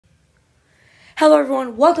Hello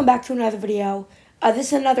everyone, welcome back to another video. This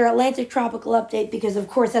is another Atlantic tropical update because of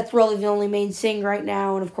course that's really the only main thing right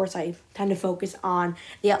now, and of course I tend to focus on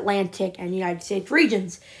the Atlantic and United States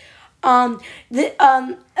regions. Again,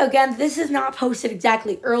 this is not posted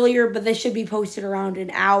exactly earlier, but this should be posted around an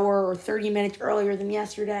hour or 30 minutes earlier than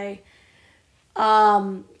yesterday.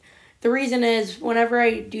 The reason is whenever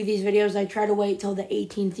I do these videos, I try to wait till the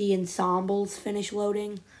AT&T ensembles finish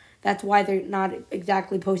loading. That's why they're not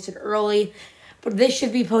exactly posted early. But this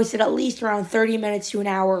should be posted at least around 30 minutes to an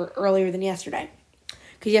hour earlier than yesterday.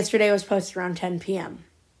 Because yesterday was posted around 10 p.m.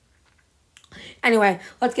 Anyway,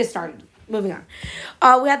 let's get started. Moving on.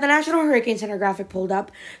 We have the National Hurricane Center graphic pulled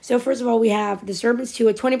up. So first of all, we have disturbance 2,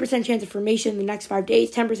 a 20% chance of formation in the next 5 days,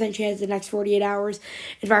 10% chance in the next 48 hours.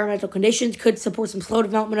 Environmental conditions could support some slow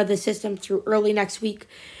development of the system through early next week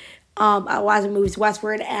as it moves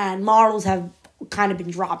westward. And models have kind of been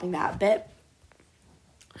dropping that a bit.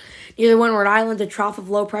 Near the Windward Islands, a trough of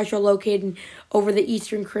low pressure located over the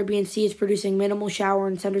eastern Caribbean Sea is producing minimal shower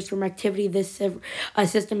and thunderstorm activity. This system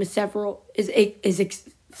This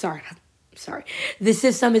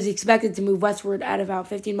system is expected to move westward at about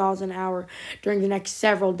 15 miles an hour during the next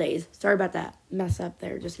several days. Sorry about that mess up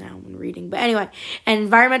there just now when reading. But anyway, and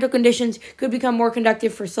environmental conditions could become more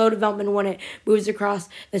conducive for slow development when it moves across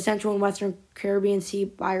the central and western Caribbean Sea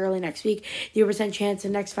by early next week. 0% chance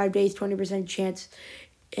in the next 5 days, 20% chance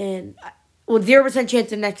in 0%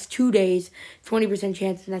 chance in the next 2 days, 20%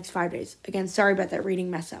 chance in the next 5 days. Again, sorry about that reading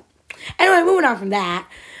mess up. Anyway, moving on from that,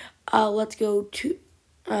 let's go to,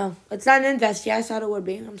 it's not an invest yet. I thought it would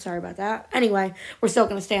be. I'm sorry about that. Anyway, we're still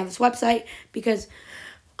going to stay on this website because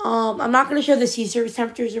I'm not going to show the sea surface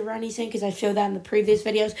temperatures or anything because I showed that in the previous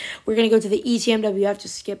videos. We're going to go to the ECMWF,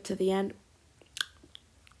 just skip to the end,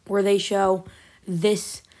 where they show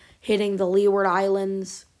this hitting the Leeward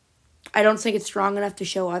Islands. I don't think it's strong enough to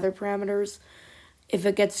show other parameters. If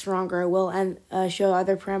it gets stronger, I will and show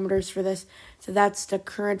other parameters for this. So that's the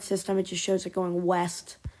current system. It just shows it going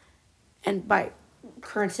west. And by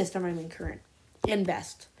current system, I mean current.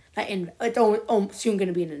 Invest. It's soon going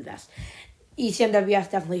to be an invest.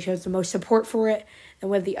 ECMWF definitely shows the most support for it. And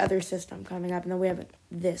we have the other system coming up. And then we have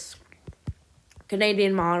this.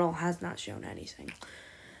 Canadian model has not shown anything.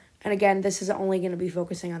 And again, this is only going to be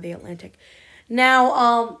focusing on the Atlantic.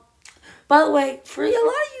 Now, by the way, for a lot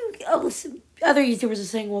of you other YouTubers are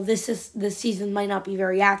saying, well, this season might not be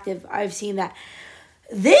very active. I've seen that.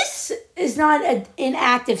 This is not an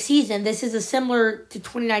inactive season. This is similar to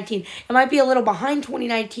 2019. It might be a little behind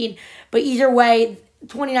 2019, but either way,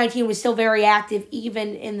 2019 was still very active,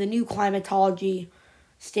 even in the new climatology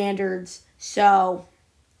standards. So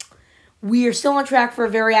we are still on track for a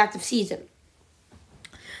very active season.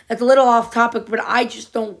 That's a little off topic, but I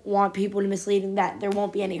just don't want people to mislead that there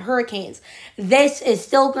won't be any hurricanes. This is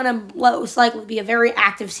still going to most likely be a very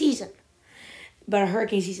active season. But a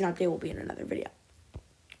hurricane season update will be in another video.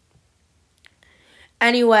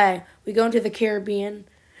 Anyway, we go into the Caribbean.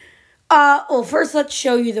 Well, first let's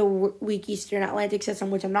show you the weak Eastern Atlantic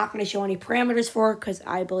system, which I'm not going to show any parameters for because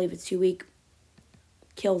I believe it's too weak.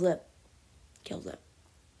 Kills it. Kills it.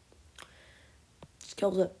 Just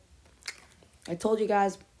kills it. I told you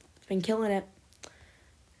guys. Been killing it.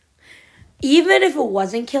 Even if it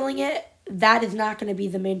wasn't killing it, that is not going to be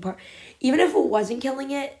the main part. Even if it wasn't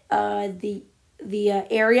killing it, the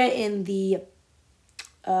area in the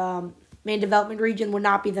main development region would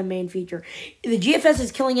not be the main feature. The GFS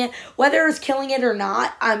is killing it. Whether it's killing it or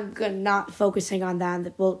not, I'm not focusing on that in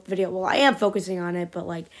the video. Well, I am focusing on it, but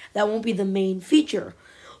that won't be the main feature.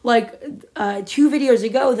 2 videos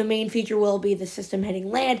ago, the main feature will be the system hitting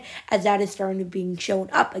land, as that is starting to be shown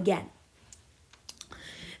up again.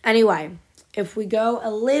 Anyway, if we go a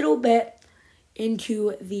little bit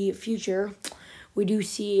into the future, we do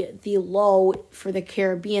see the low for the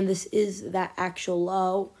Caribbean. This is that actual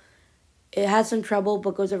low. It has some trouble,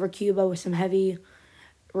 but goes over Cuba with some heavy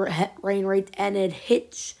rain rates, and it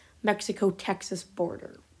hits Mexico-Texas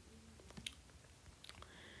border.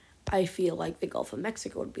 I feel like the Gulf of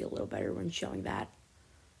Mexico would be a little better when showing that.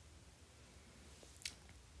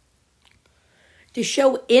 To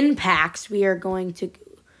show impacts, we are going to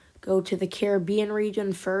go to the Caribbean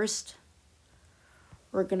region first.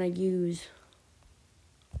 We're going to use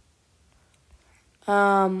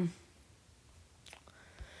I'm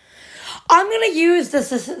going to use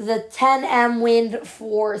the 10M wind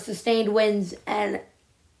for sustained winds and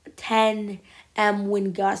 10M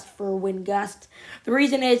wind gust for wind gust. The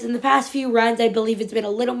reason is, in the past few runs, I believe it's been a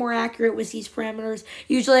little more accurate with these parameters.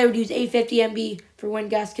 Usually I would use 850 MB for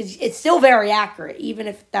wind gust because it's still very accurate, even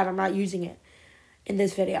if I'm not using it in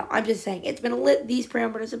this video. I'm just saying these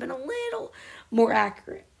parameters have been a little more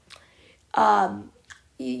accurate.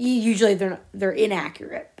 Usually they're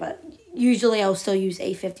inaccurate, but usually I'll still use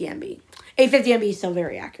 850 MB. 850 MB is still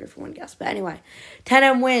very accurate for wind gusts. But anyway,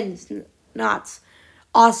 10 winds, knots.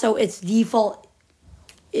 Also, its default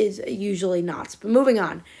is usually knots. But moving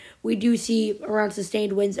on, we do see around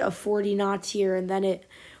sustained winds of 40 knots here, and then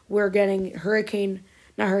we're getting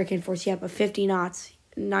not hurricane force yet, but 50 knots,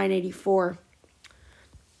 984.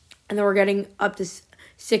 And then we're getting up to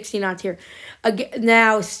 60 knots here. Again,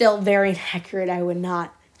 now, still very inaccurate. I would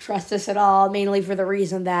not trust this at all, mainly for the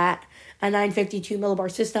reason that a 952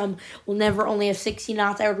 millibar system will never only have 60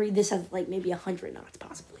 knots. I would read this as like maybe 100 knots,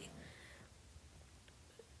 possibly.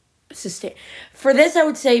 For this, I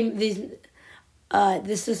would say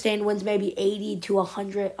this sustained winds maybe 80 to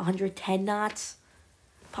 100, 110 knots.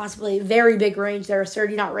 Possibly very big range. There are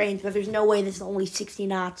 30 knot range, but there's no way this is only 60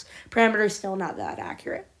 knots. Parameter is still not that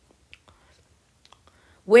accurate.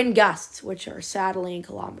 Wind gusts, which are sadly in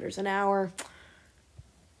kilometers an hour.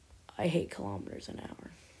 I hate kilometers an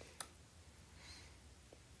hour.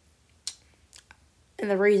 And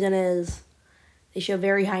the reason is they show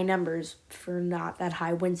very high numbers for not that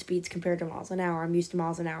high wind speeds compared to miles an hour. I'm used to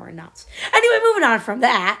miles an hour and knots. Anyway, moving on from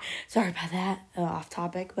that. Sorry about that. Off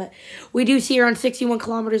topic. But we do see around 61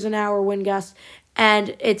 kilometers an hour wind gusts.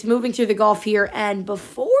 And it's moving through the Gulf here. And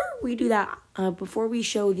before we do that, before we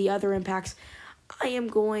show the other impacts, I am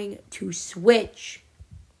going to switch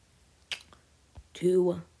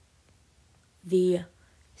to the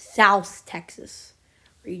South Texas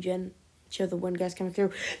region. Show the wind gusts coming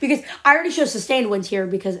through. Because I already showed sustained winds here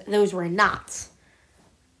because those were in knots.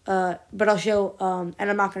 But I'll show, and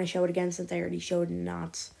I'm not going to show it again since I already showed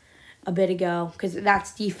knots a bit ago. Because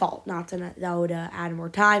that's default knots, and that would add more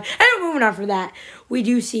time. And moving on from that, we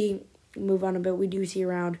do see, move on a bit, we do see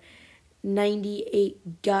around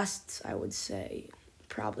 98 gusts, I would say.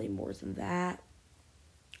 Probably more than that.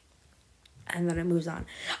 And then it moves on.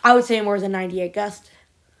 I would say more than 98 gusts.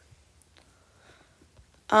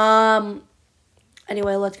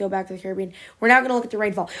 Anyway, let's go back to the Caribbean. We're now going to look at the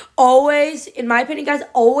rainfall. Always, in my opinion, guys,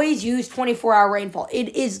 always use 24-hour rainfall.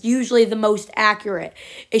 It is usually the most accurate.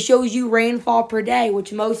 It shows you rainfall per day,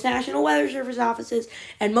 which most National Weather Service offices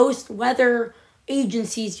and most weather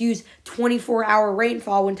agencies use 24-hour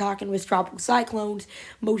rainfall when talking with tropical cyclones.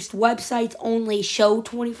 Most websites only show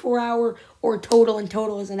 24-hour or total, and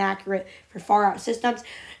total is inaccurate for far-out systems.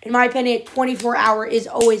 In my opinion, 24-hour is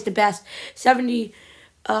always the best.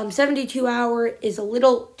 72-hour is a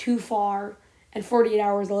little too far, and 48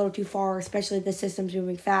 hours is a little too far, especially if the system's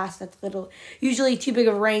moving fast. That's usually too big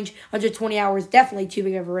of a range. 120 hours, definitely too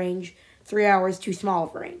big of a range. 3 hours, too small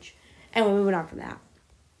of a range. Anyway, moving on from that.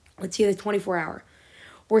 Let's see the 24-hour.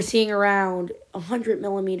 We're seeing around 100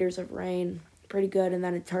 millimeters of rain. Pretty good, and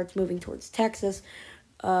then it starts moving towards Texas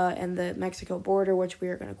and the Mexico border, which we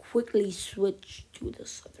are going to quickly switch to the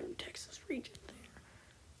southern Texas region.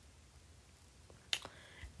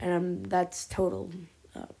 And that's total.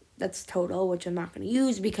 That's total, which I'm not going to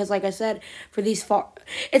use because, like I said, for these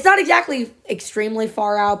it's not exactly extremely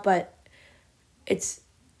far out, but it's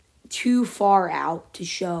too far out to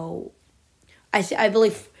show. I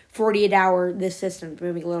believe 48-hour, this system's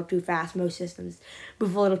moving a little too fast. Most systems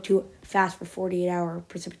move a little too fast for 48-hour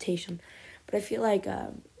precipitation. But I feel like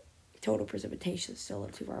total precipitation is still a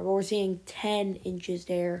little too far. But we're seeing 10 inches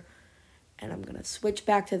there. And I'm going to switch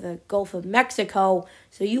back to the Gulf of Mexico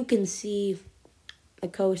so you can see the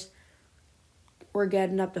coast. We're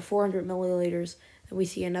getting up to 400 milliliters. And we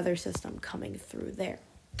see another system coming through there.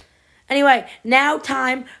 Anyway, now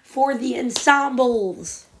time for the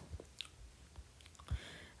ensembles.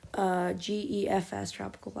 GEFS,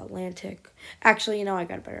 Tropical Atlantic. Actually, I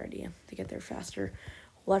got a better idea to get there faster.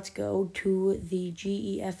 Let's go to the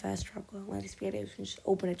GEFS, Tropical Atlantic Spaghetti. We can just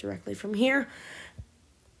open it directly from here.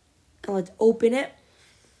 And let's open it.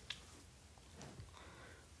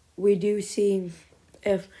 We do see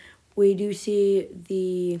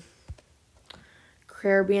the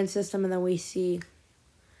Caribbean system, and then we see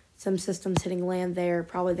some systems hitting land there.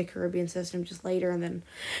 Probably the Caribbean system just later, and then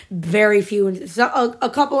very few, so a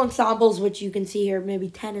couple ensembles, which you can see here, maybe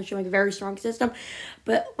 10 are showing a very strong system,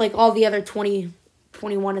 but like all the other 20,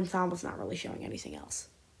 21 ensembles not really showing anything else.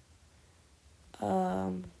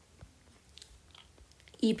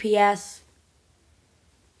 EPS.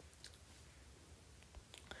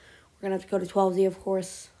 We're going to have to go to 12Z, of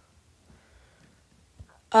course.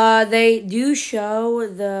 They do show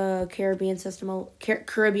the Caribbean system,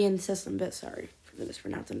 but sorry for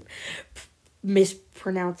the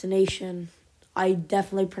mispronunciation. I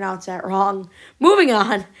definitely pronounced that wrong. Moving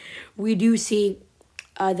on, we do see,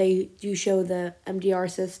 they do show the MDR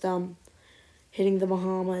system hitting the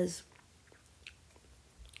Bahamas.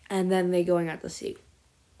 And and then they going out to sea.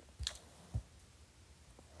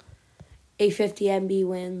 850 MB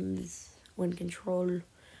winds, wind control.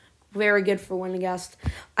 Very good for wind gust.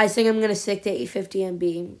 I think I'm going to stick to 850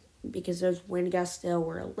 MB because those wind gusts still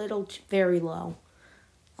were a little very low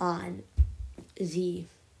on the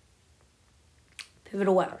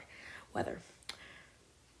pivotal weather.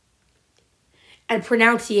 And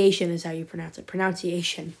pronunciation is how you pronounce it.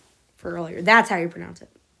 Pronunciation for earlier. That's how you pronounce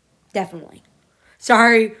it. Definitely.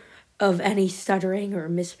 Sorry of any stuttering or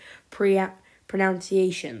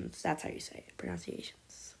mispronunciations. That's how you say it.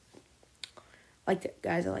 Pronunciations. I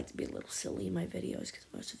like to be a little silly in my videos because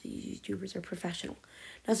most of these YouTubers are professional.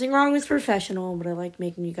 Nothing wrong with professional, but I like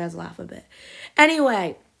making you guys laugh a bit.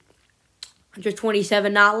 Anyway,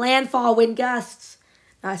 127 knot landfall, wind gusts,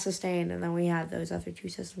 not sustained. And then we have those other two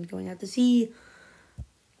systems going out to sea.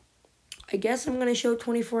 I guess I'm going to show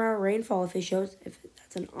 24-hour rainfall if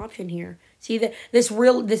that's an option here. See, this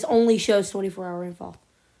only shows 24-hour rainfall.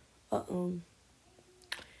 Uh-oh.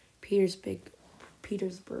 Petersburg,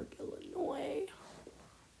 Illinois.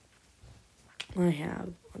 I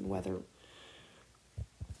have on weather.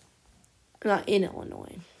 Not in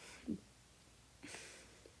Illinois.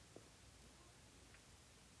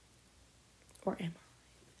 Or am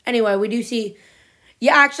I? Anyway, we do see...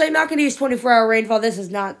 Yeah, actually, I'm not going to use 24-hour rainfall. This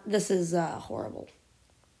is horrible.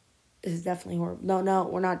 This is definitely horrible. No,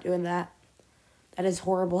 we're not doing that. That is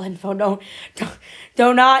horrible info.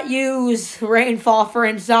 Do not use rainfall for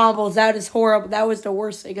ensembles. That is horrible. That was the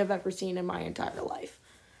worst thing I've ever seen in my entire life.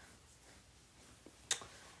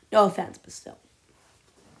 No offense, but still.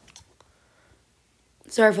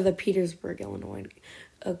 Sorry for the Petersburg, Illinois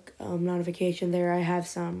notification there. I have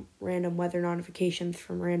some random weather notifications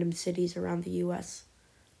from random cities around the U.S.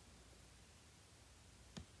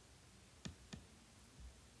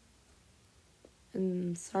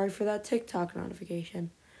 And sorry for that TikTok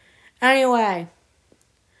notification. Anyway,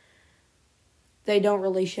 they don't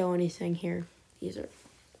really show anything here. These are,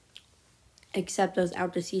 except those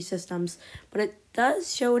out-to-sea systems. But it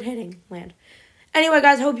does show it hitting land. Anyway,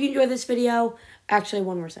 guys, hope you enjoyed this video. Actually,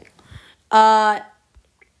 one more thing.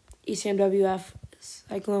 ECMWF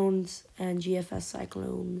cyclones and GFS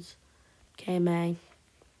cyclones. KMA.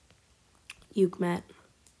 UKMET.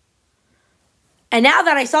 And now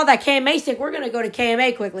that I saw that KMA stick, we're going to go to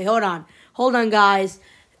KMA quickly. Hold on, guys.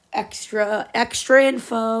 Extra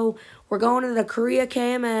info. We're going to the Korea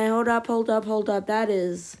KMA. Hold up. That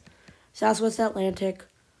is Southwest Atlantic.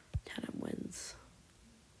 10 winds.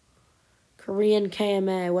 Korean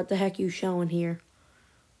KMA. What the heck you showing here?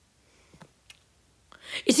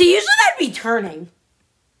 You see, usually that'd be turning.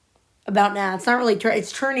 About now. It's not really turning.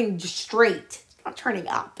 It's turning just straight. It's not turning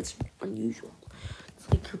up. It's unusual.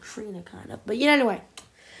 Like Katrina, kind of. But yeah, anyway.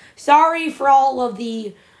 Sorry for all of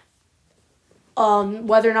the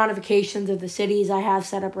weather notifications of the cities I have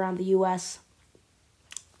set up around the U.S.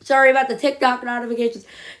 Sorry about the TikTok notifications.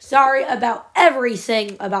 Sorry about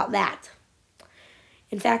everything about that.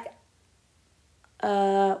 In fact,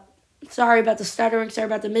 sorry about the stuttering. Sorry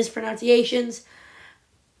about the mispronunciations.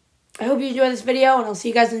 I hope you enjoyed this video, and I'll see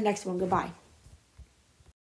you guys in the next one. Goodbye.